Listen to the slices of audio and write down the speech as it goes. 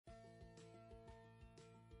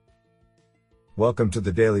Welcome to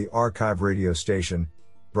the Daily Archive radio station,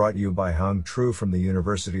 brought you by Hung Tru from the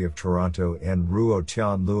University of Toronto and Ruo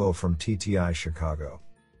Tian Luo from TTI Chicago.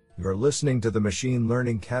 You are listening to the Machine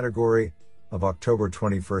Learning category of October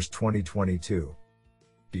 21, 2022.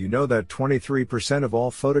 Do you know that 23% of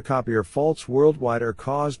all photocopier faults worldwide are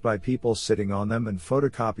caused by people sitting on them and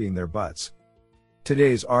photocopying their butts?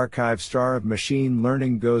 Today's archive star of machine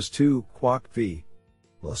learning goes to Quoc V.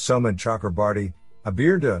 Soman Chakrabarty,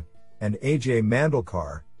 Abirda, and Ajay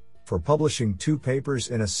Mandalkar for publishing 2 papers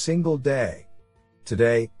in a single day.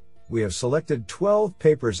 Today, we have selected 12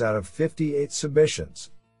 papers out of 58 submissions.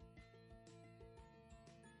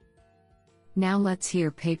 Now let's hear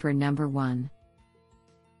paper number 1.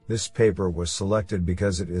 This paper was selected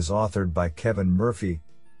because it is authored by Kevin Murphy,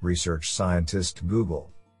 research scientist,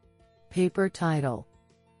 Google. Paper title: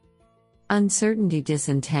 Uncertainty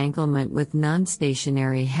Disentanglement with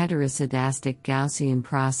Non-Stationary Heteroscedastic Gaussian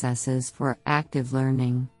Processes for Active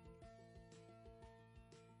Learning.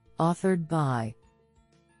 Authored by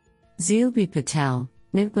Zeelbhi Patel,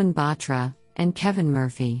 Nipun Batra, and Kevin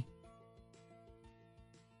Murphy.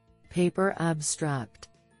 Paper abstract: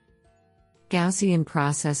 Gaussian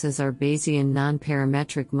processes are Bayesian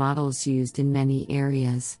non-parametric models used in many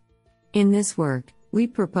areas. In this work, we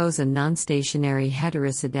propose a non-stationary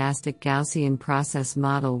heteroscedastic Gaussian process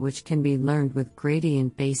model which can be learned with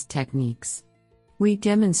gradient-based techniques. We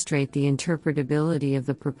demonstrate the interpretability of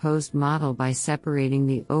the proposed model by separating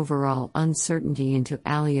the overall uncertainty into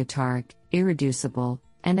aleatoric, irreducible,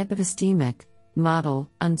 and epistemic model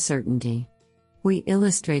uncertainty. We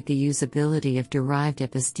illustrate the usability of derived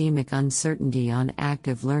epistemic uncertainty on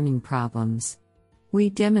active learning problems. We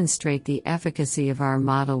demonstrate the efficacy of our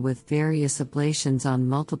model with various ablations on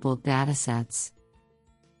multiple datasets.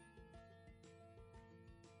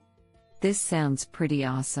 This sounds pretty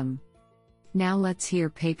awesome. Now let's hear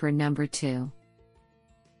paper number 2.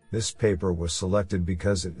 This paper was selected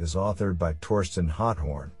because it is authored by Torsten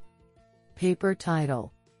Hothorn. Paper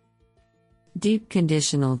title: Deep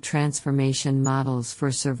Conditional Transformation Models for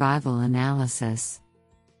Survival Analysis.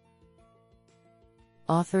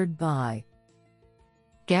 Authored by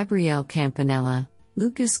Gabriele Campanella,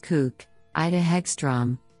 Lucas Kook, Ida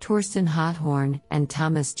Hegstrom, Torsten Hothorn, and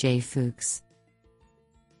Thomas J. Fuchs.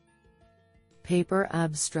 Paper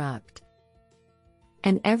abstract: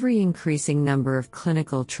 An ever-increasing number of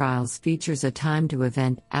clinical trials features a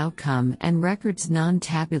time-to-event outcome and records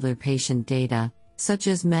non-tabular patient data, such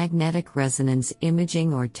as magnetic resonance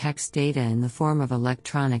imaging or text data in the form of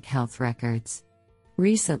electronic health records.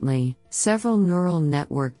 Recently, several neural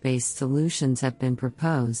network-based solutions have been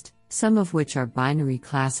proposed, some of which are binary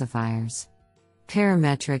classifiers.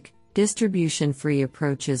 Parametric, distribution-free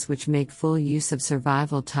approaches which make full use of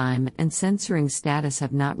survival time and censoring status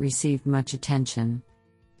have not received much attention.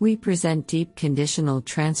 We present deep conditional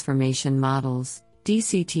transformation models,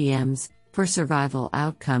 DCTMs, for survival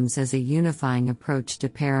outcomes as a unifying approach to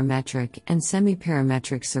parametric and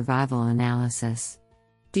semi-parametric survival analysis.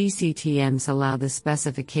 DCTMs allow the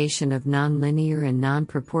specification of nonlinear and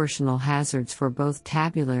non-proportional hazards for both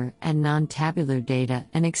tabular and non-tabular data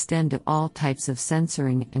and extend to all types of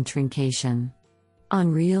censoring and truncation. On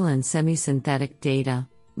real and semi-synthetic data,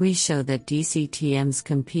 we show that DCTMs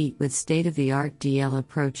compete with state-of-the-art DL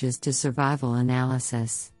approaches to survival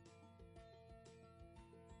analysis.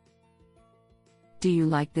 Do you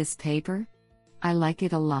like this paper? I like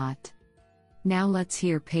it a lot. Now let's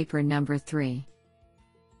hear paper number 3.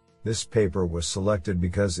 This paper was selected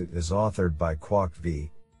because it is authored by Quoc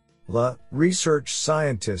V. La, research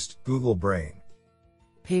scientist, Google Brain.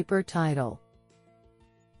 Paper title: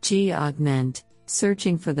 G-Augment,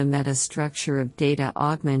 Searching for the Metastructure of Data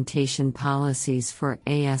Augmentation Policies for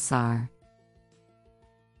ASR.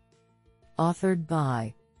 Authored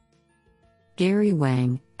by Gary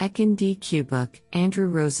Wang, Ekin D. Kubuk, Andrew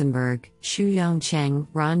Rosenberg, Shuyang Cheng,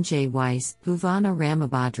 Ron J. Weiss, Bhuvana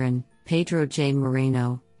Ramabhadran, Pedro J.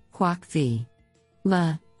 Moreno, Quoc V.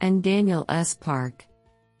 La, and Daniel S. Park.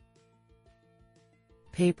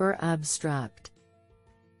 Paper abstract: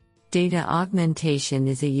 Data augmentation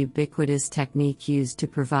is a ubiquitous technique used to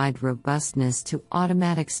provide robustness to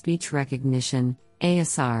automatic speech recognition,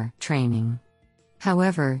 ASR, training.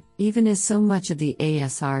 However, even as so much of the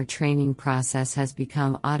ASR training process has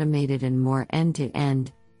become automated and more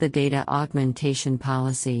end-to-end, the data augmentation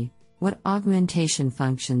policy, what augmentation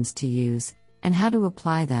functions to use, and how to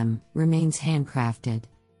apply them, remains handcrafted.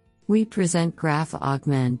 We present Graph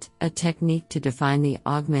Augment, a technique to define the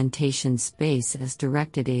augmentation space as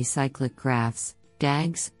directed acyclic graphs,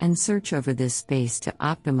 DAGs, and search over this space to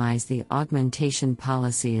optimize the augmentation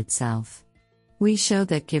policy itself. We show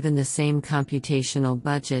that given the same computational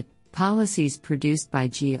budget, Policies produced by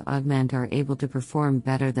G-Augment are able to perform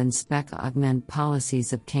better than Spec-Augment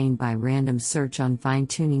policies obtained by random search on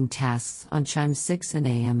fine-tuning tasks on QIIME 6 and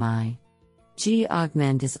AMI.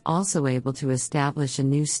 G-Augment is also able to establish a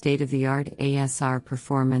new state-of-the-art ASR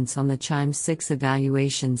performance on the QIIME 6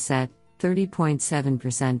 evaluation set,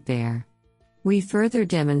 30.7% bare. We further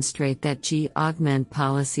demonstrate that G-Augment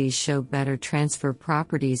policies show better transfer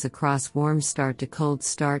properties across warm start to cold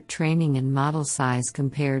start training and model size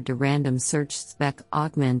compared to random search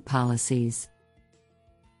Spec-Augment policies.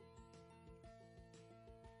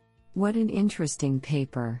 What an interesting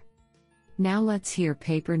paper. Now let's hear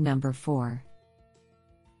paper number 4.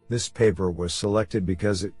 This paper was selected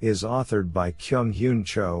because it is authored by Kyung-Hyun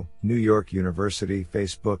Cho, New York University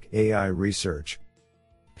Facebook AI Research.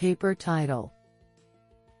 Paper title: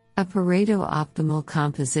 A Pareto Optimal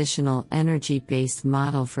Compositional Energy-Based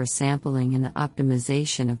Model for Sampling and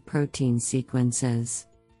Optimization of Protein Sequences.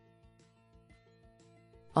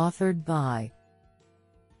 Authored by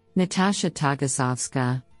Natasha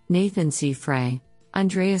Tagasovska, Nathan C. Frey,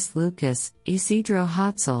 Andreas Lucas, Isidro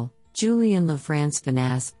Hotzel, Julian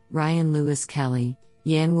LaFrance-Vanasse, Ryan Lewis Kelly,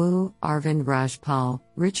 Yan Wu, Arvind Rajpal,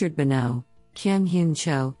 Richard Bonneau, Kyung-Hyun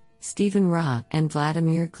Cho, Stephen Ra, and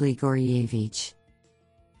Vladimir Grigorievich.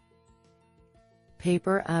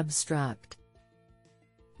 Paper abstract: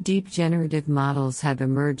 Deep generative models have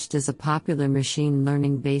emerged as a popular machine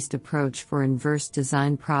learning-based approach for inverse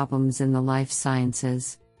design problems in the life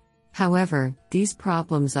sciences. However, these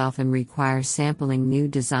problems often require sampling new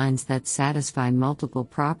designs that satisfy multiple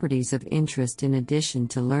properties of interest in addition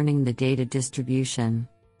to learning the data distribution.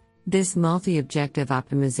 This multi-objective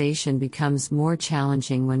optimization becomes more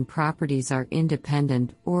challenging when properties are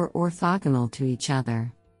independent or orthogonal to each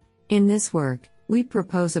other. In this work, we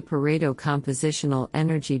propose a Pareto compositional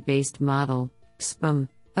energy-based model, PSPM,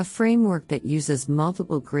 a framework that uses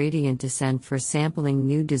multiple gradient descent for sampling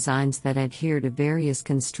new designs that adhere to various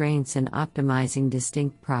constraints and optimizing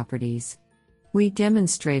distinct properties. We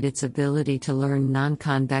demonstrate its ability to learn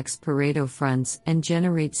non-convex Pareto fronts and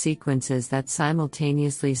generate sequences that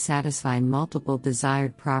simultaneously satisfy multiple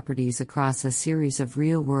desired properties across a series of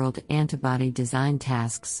real-world antibody design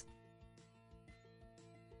tasks.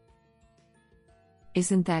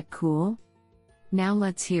 Isn't that cool? Now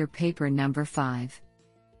let's hear paper number 5.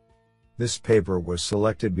 This paper was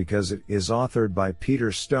selected because it is authored by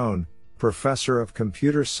Peter Stone, Professor of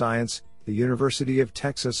Computer Science, the University of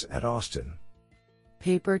Texas at Austin.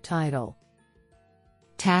 Paper title: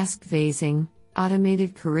 Task Phasing,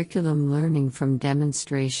 Automated Curriculum Learning from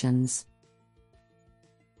Demonstrations.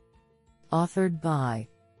 Authored by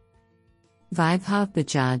Vaibhav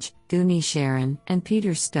Bajaj, Duni Sharon, and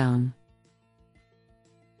Peter Stone.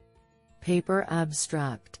 Paper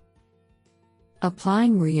abstract: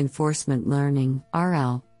 Applying reinforcement learning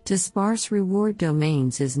 (RL) to sparse reward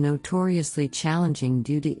domains is notoriously challenging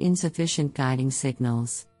due to insufficient guiding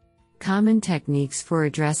signals. Common techniques for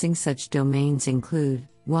addressing such domains include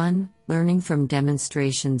 1. Learning from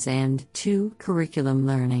demonstrations and 2. Curriculum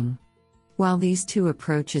learning. While these two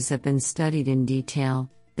approaches have been studied in detail,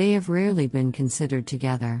 they have rarely been considered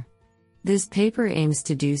together. This paper aims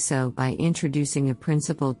to do so by introducing a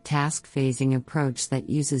principled task phasing approach that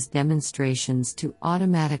uses demonstrations to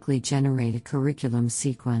automatically generate a curriculum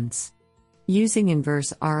sequence. Using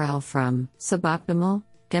inverse RL from suboptimal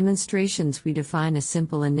demonstrations, we define a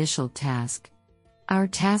simple initial task. Our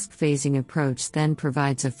task phasing approach then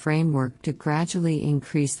provides a framework to gradually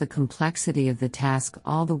increase the complexity of the task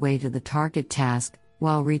all the way to the target task,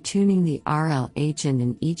 while retuning the RL agent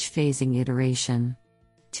in each phasing iteration.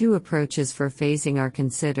 Two approaches for phasing are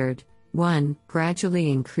considered. 1. Gradually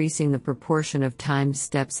increasing the proportion of time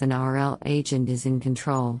steps an RL agent is in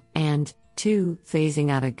control, and 2. Phasing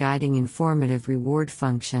out a guiding informative reward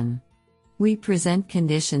function. We present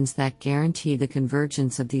conditions that guarantee the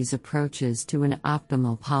convergence of these approaches to an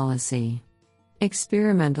optimal policy.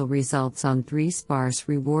 Experimental results on 3 sparse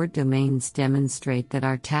reward domains demonstrate that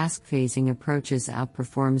our task phasing approaches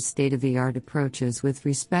outperform state-of-the-art approaches with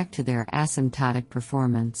respect to their asymptotic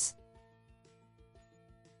performance.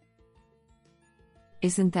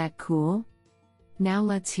 Isn't that cool? Now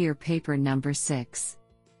let's hear paper number 6.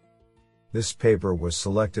 This paper was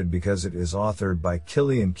selected because it is authored by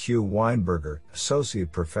Kilian Q. Weinberger, Associate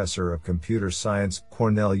Professor of Computer Science,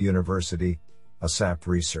 Cornell University, ASAP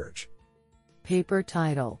Research. Paper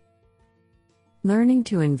title: Learning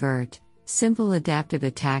to Invert, Simple Adaptive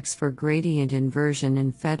Attacks for Gradient Inversion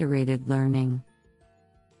in Federated Learning.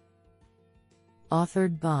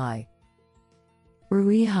 Authored by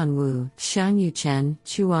Ruihan Wu, Xiangyu Chen,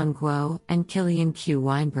 Chuan Guo, and Kilian Q.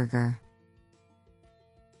 Weinberger.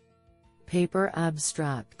 Paper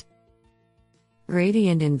abstract: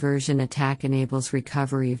 Gradient inversion attack enables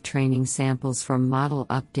recovery of training samples from model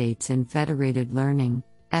updates in federated learning,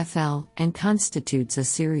 FL, and constitutes a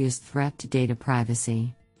serious threat to data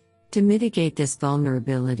privacy. To mitigate this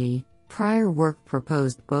vulnerability, prior work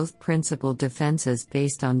proposed both principal defenses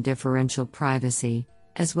based on differential privacy,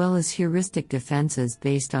 as well as heuristic defenses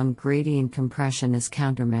based on gradient compression as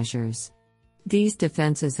countermeasures. These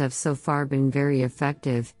defenses have so far been very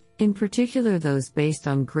effective, in particular those based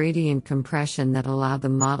on gradient compression that allow the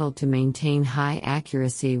model to maintain high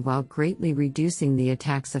accuracy while greatly reducing the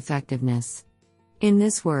attack's effectiveness. In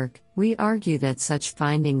this work, we argue that such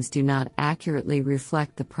findings do not accurately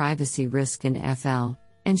reflect the privacy risk in FL,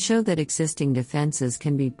 and show that existing defenses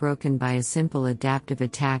can be broken by a simple adaptive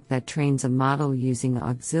attack that trains a model using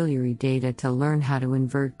auxiliary data to learn how to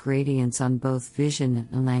invert gradients on both vision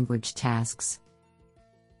and language tasks.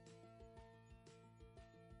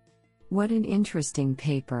 What an interesting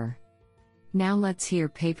paper. Now let's hear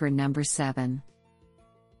paper number 7.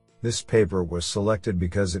 This paper was selected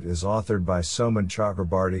because it is authored by Soman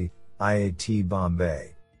Chakrabarty, IIT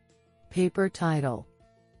Bombay. Paper title: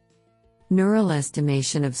 Neural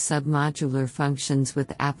Estimation of Submodular Functions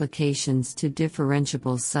with Applications to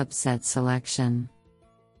Differentiable Subset Selection.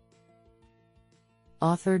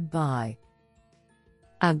 Authored by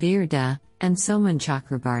Abirda and Soman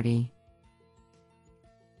Chakrabarty.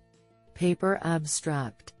 Paper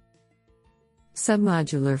abstract: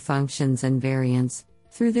 Submodular functions and variants,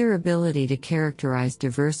 through their ability to characterize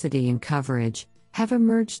diversity and coverage, have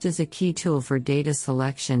emerged as a key tool for data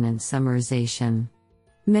selection and summarization.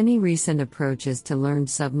 Many recent approaches to learn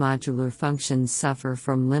submodular functions suffer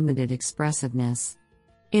from limited expressiveness.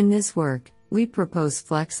 In this work, we propose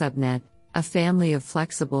FlexSubNet, a family of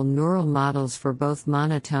flexible neural models for both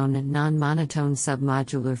monotone and non-monotone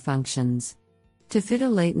submodular functions. To fit a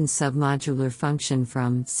latent submodular function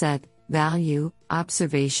from set, value,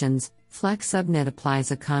 observations, FlexSubNet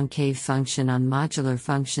applies a concave function on modular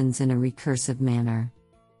functions in a recursive manner.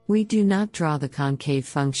 We do not draw the concave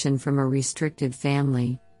function from a restricted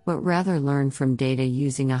family, but rather learn from data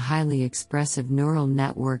using a highly expressive neural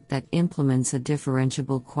network that implements a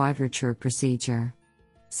differentiable quadrature procedure.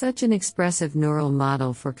 Such an expressive neural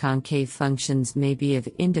model for concave functions may be of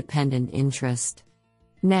independent interest.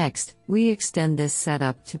 Next, we extend this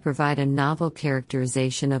setup to provide a novel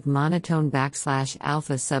characterization of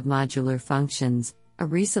monotone\alpha submodular functions, a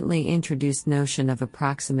recently introduced notion of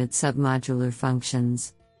approximate submodular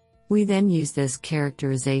functions. We then use this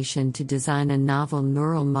characterization to design a novel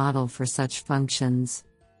neural model for such functions.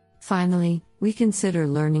 Finally, we consider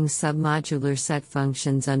learning submodular set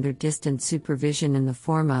functions under distant supervision in the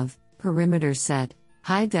form of perimeter set,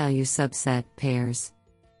 high-value subset pairs.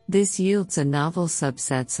 This yields a novel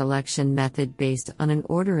subset selection method based on an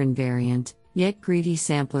order invariant, yet greedy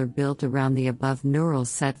sampler built around the above neural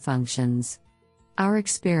set functions. Our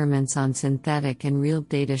experiments on synthetic and real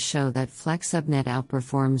data show that FlexSubNet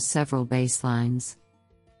outperforms several baselines.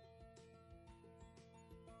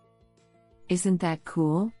 Isn't that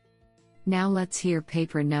cool? Now let's hear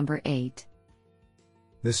paper number 8.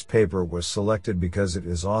 This paper was selected because it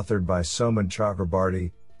is authored by Soman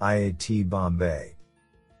Chakrabarty, IIT Bombay.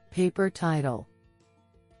 Paper title: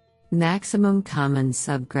 Maximum Common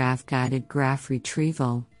Subgraph Guided Graph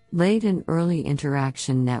Retrieval, Late and Early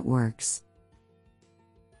Interaction Networks.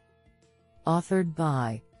 Authored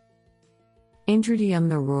by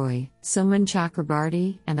Indradyumna Roy, Soman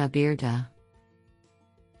Chakrabarty, and Abirda.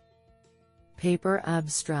 Paper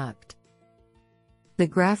abstract: The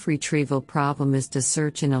graph retrieval problem is to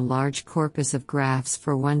search in a large corpus of graphs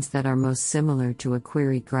for ones that are most similar to a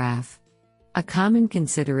query graph. A common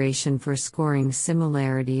consideration for scoring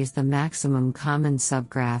similarity is the maximum common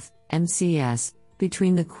subgraph, MCS,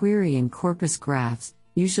 between the query and corpus graphs,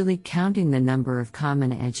 usually counting the number of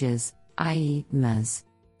common edges, i.e., MES.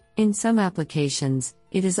 In some applications,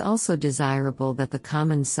 it is also desirable that the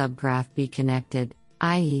common subgraph be connected,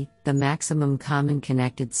 i.e., the maximum common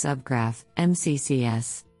connected subgraph,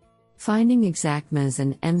 MCCS. Finding exact MES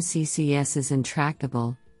and MCCS is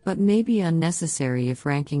intractable, but may be unnecessary if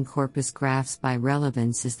ranking corpus graphs by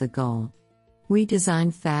relevance is the goal. We design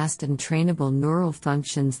fast and trainable neural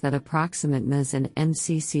functions that approximate MES and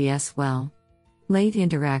MCCS well. Late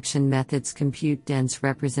interaction methods compute dense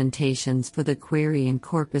representations for the query and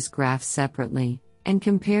corpus graphs separately, and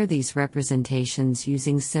compare these representations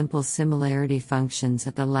using simple similarity functions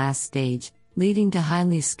at the last stage, leading to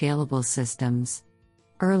highly scalable systems.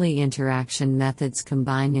 Early interaction methods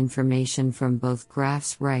combine information from both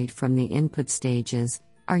graphs right from the input stages,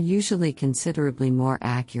 are usually considerably more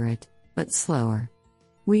accurate, but slower.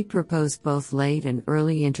 We propose both late and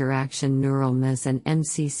early interaction neural MES and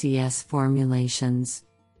MCCS formulations.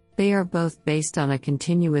 They are both based on a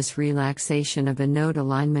continuous relaxation of a node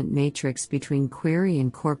alignment matrix between query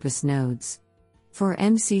and corpus nodes. For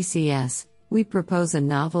MCCS, we propose a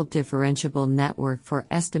novel differentiable network for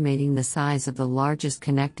estimating the size of the largest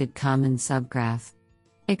connected common subgraph.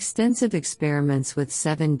 Extensive experiments with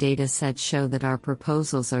 7 datasets show that our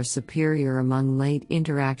proposals are superior among late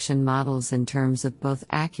interaction models in terms of both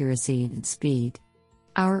accuracy and speed.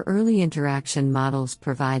 Our early interaction models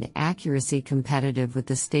provide accuracy competitive with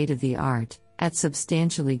the state-of-the-art, at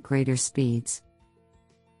substantially greater speeds.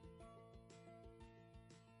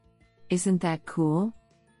 Isn't that cool?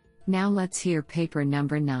 Now let's hear paper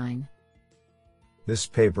number 9. This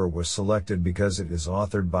paper was selected because it is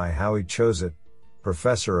authored by Howie Choset,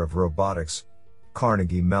 Professor of Robotics,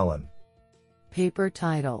 Carnegie Mellon. Paper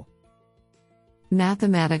title: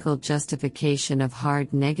 Mathematical Justification of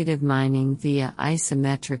Hard Negative Mining via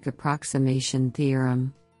Isometric Approximation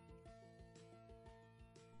Theorem.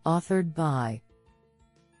 Authored by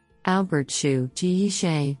Albert Shu,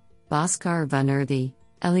 Ji-Yi, Bhaskar Vanurthy,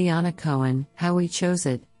 Eliana Cohen, Howie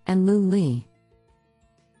Choset, and Lu Li.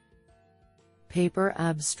 Paper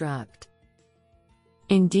abstract: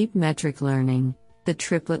 In deep metric learning, the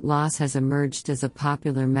triplet loss has emerged as a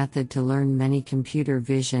popular method to learn many computer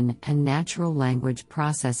vision and natural language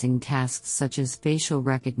processing tasks such as facial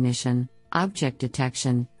recognition, object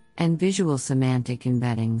detection, and visual semantic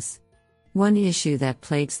embeddings. One issue that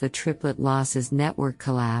plagues the triplet loss is network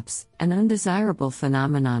collapse, an undesirable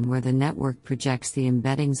phenomenon where the network projects the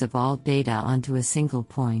embeddings of all data onto a single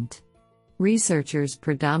point. Researchers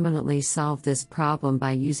predominantly solve this problem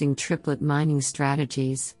by using triplet mining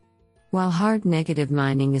strategies. While hard negative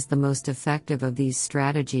mining is the most effective of these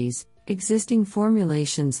strategies, existing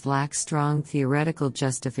formulations lack strong theoretical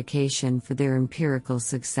justification for their empirical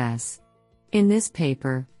success. In this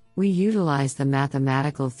paper, we utilize the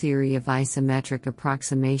mathematical theory of isometric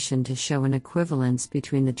approximation to show an equivalence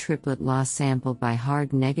between the triplet loss sampled by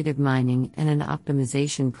hard negative mining and an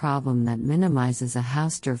optimization problem that minimizes a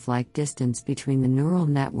Hausdorff-like distance between the neural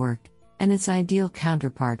network and its ideal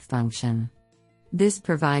counterpart function. This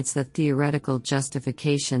provides the theoretical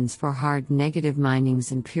justifications for hard negative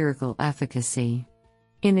mining's empirical efficacy.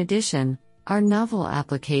 In addition, our novel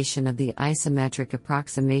application of the isometric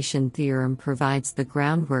approximation theorem provides the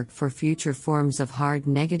groundwork for future forms of hard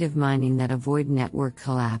negative mining that avoid network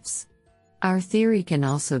collapse. Our theory can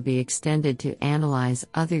also be extended to analyze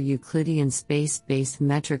other Euclidean space-based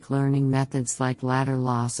metric learning methods like ladder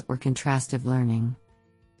loss or contrastive learning.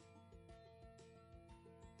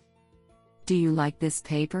 Do you like this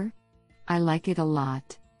paper? I like it a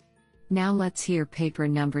lot. Now let's hear paper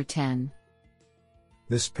number 10.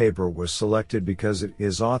 This paper was selected because it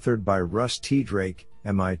is authored by Russ T. Drake,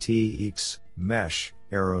 MIT X, Mesh,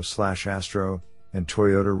 Aero/Astro, and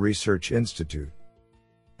Toyota Research Institute.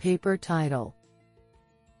 Paper title: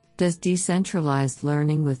 Does decentralized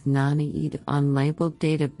learning with non-EID unlabeled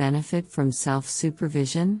data benefit from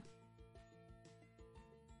self-supervision?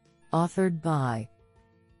 Authored by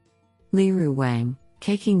Liru Wang,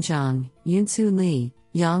 Keiqing Zhang, Yunsu Li,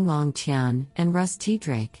 Yanglong Qian, and Russ T.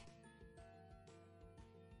 Drake.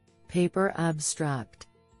 Paper abstract: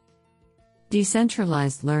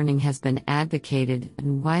 Decentralized learning has been advocated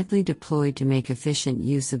and widely deployed to make efficient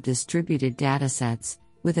use of distributed datasets,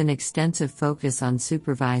 with an extensive focus on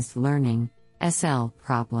supervised learning (SL)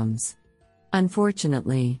 problems.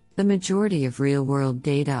 Unfortunately, the majority of real-world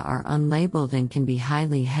data are unlabeled and can be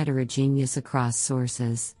highly heterogeneous across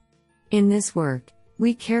sources. In this work,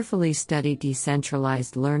 we carefully study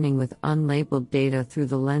decentralized learning with unlabeled data through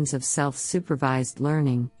the lens of self-supervised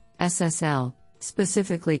learning, SSL,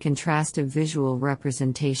 specifically contrastive visual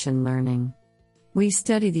representation learning. We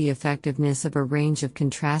study the effectiveness of a range of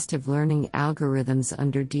contrastive learning algorithms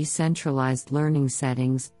under decentralized learning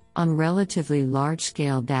settings, on relatively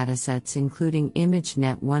large-scale datasets including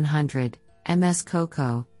ImageNet 100,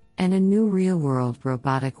 MS-COCO, and a new real-world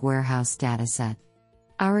robotic warehouse dataset.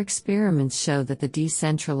 Our experiments show that the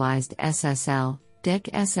decentralized SSL,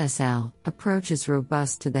 DEC-SSL, approach is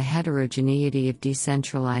robust to the heterogeneity of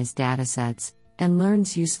decentralized datasets, and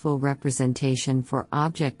learns useful representation for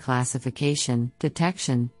object classification,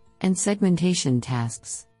 detection, and segmentation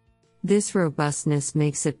tasks. This robustness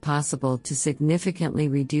makes it possible to significantly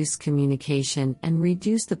reduce communication and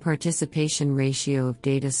reduce the participation ratio of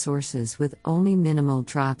data sources with only minimal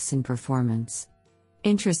drops in performance.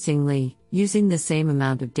 Interestingly, using the same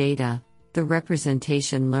amount of data, the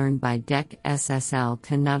representation learned by DEC-SSL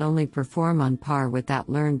can not only perform on par with that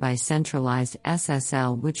learned by centralized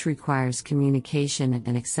SSL, which requires communication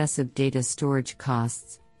and excessive data storage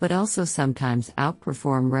costs, but also sometimes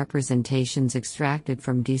outperform representations extracted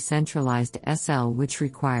from decentralized SL, which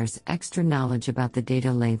requires extra knowledge about the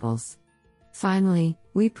data labels. Finally,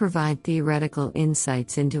 we provide theoretical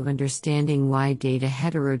insights into understanding why data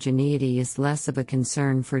heterogeneity is less of a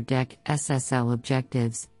concern for DEC SSL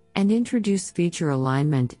objectives, and introduce feature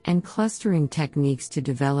alignment and clustering techniques to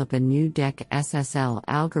develop a new DEC SSL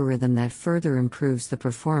algorithm that further improves the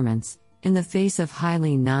performance in the face of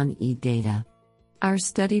highly non-E data. Our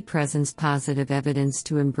study presents positive evidence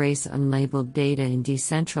to embrace unlabeled data in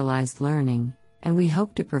decentralized learning, and we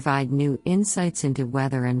hope to provide new insights into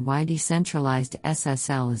whether and why decentralized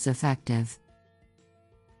SSL is effective.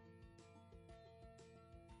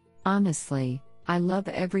 Honestly, I love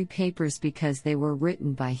every papers because they were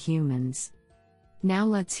written by humans. Now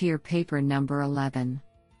let's hear paper number 11.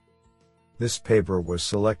 This paper was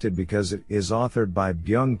selected because it is authored by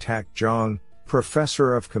Byung-Tak Jong,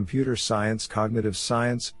 Professor of Computer Science, Cognitive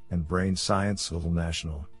Science, and Brain Science, Seoul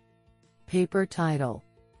National. Paper title: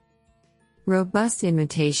 Robust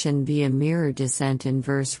Imitation via Mirror Descent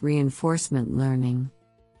Inverse Reinforcement Learning.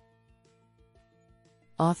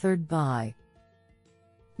 Authored by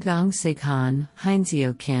Dong-Sig Han,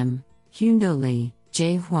 Heinzio Kim, Hyundo Lee,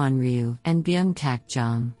 Jae-Hwan Ryu, and Byung-Tak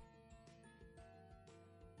Jong.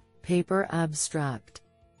 Paper abstract: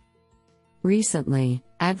 Recently,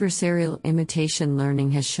 adversarial imitation learning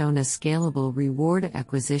has shown a scalable reward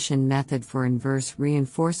acquisition method for inverse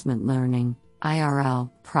reinforcement learning (IRL)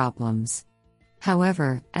 problems.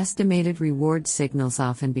 However, estimated reward signals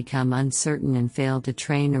often become uncertain and fail to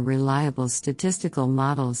train a reliable statistical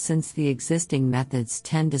model since the existing methods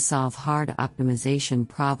tend to solve hard optimization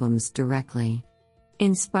problems directly.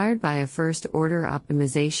 Inspired by a first-order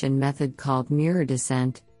optimization method called mirror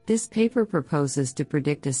descent, this paper proposes to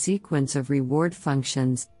predict a sequence of reward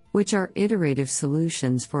functions, which are iterative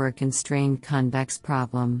solutions for a constrained convex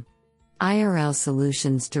problem. IRL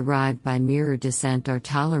solutions derived by mirror descent are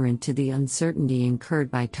tolerant to the uncertainty incurred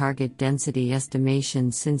by target density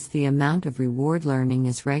estimation since the amount of reward learning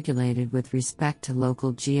is regulated with respect to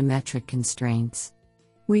local geometric constraints.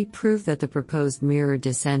 We prove that the proposed mirror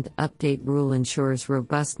descent update rule ensures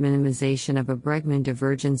robust minimization of a Bregman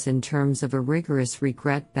divergence in terms of a rigorous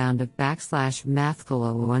regret bound of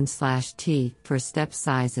 \mathcal01/t for step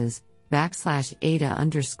sizes, \eta_t_t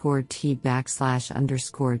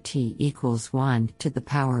equals 1 to the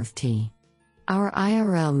power of t. Our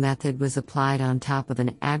IRL method was applied on top of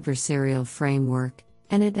an adversarial framework,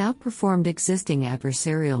 and it outperformed existing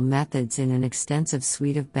adversarial methods in an extensive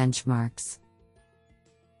suite of benchmarks.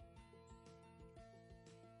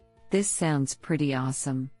 This sounds pretty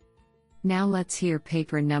awesome. Now let's hear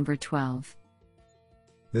paper number 12.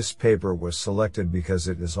 This paper was selected because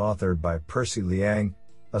it is authored by Percy Liang,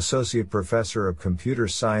 Associate Professor of Computer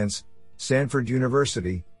Science, Stanford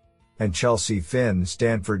University, and Chelsea Finn,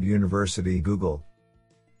 Stanford University, Google.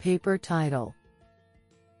 Paper title: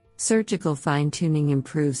 Surgical Fine-Tuning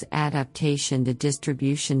Improves Adaptation to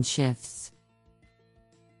Distribution Shifts.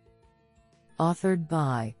 Authored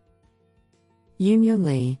by Yunyo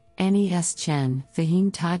Lee, Annie S. Chen,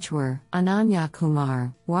 Fahim Tajwer, Ananya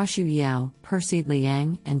Kumar, Washu Yao, Percy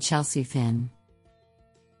Liang, and Chelsea Finn.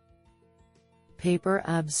 Paper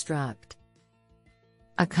abstract: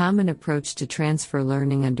 A common approach to transfer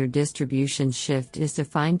learning under distribution shift is to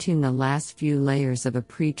fine-tune the last few layers of a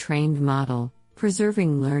pre-trained model,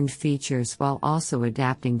 preserving learned features while also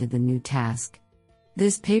adapting to the new task.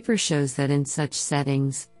 This paper shows that in such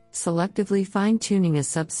settings, selectively fine-tuning a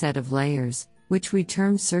subset of layers, which we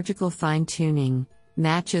term surgical fine-tuning,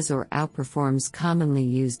 matches or outperforms commonly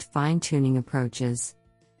used fine-tuning approaches.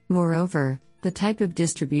 Moreover, the type of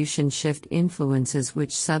distribution shift influences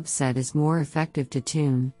which subset is more effective to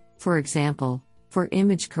tune. For example, for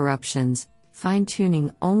image corruptions,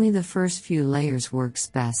 fine-tuning only the first few layers works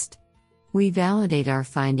best. We validate our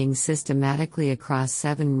findings systematically across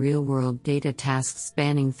 7 real-world data tasks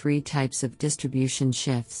spanning 3 types of distribution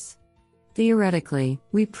shifts. Theoretically,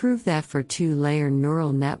 we prove that for 2-layer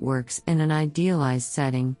neural networks in an idealized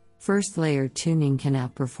setting, first-layer tuning can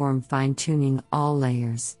outperform fine-tuning all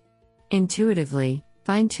layers. Intuitively,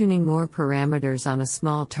 fine-tuning more parameters on a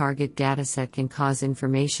small target dataset can cause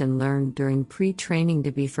information learned during pre-training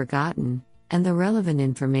to be forgotten, and the relevant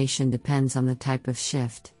information depends on the type of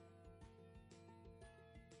shift.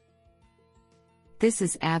 This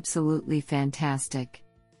is absolutely fantastic.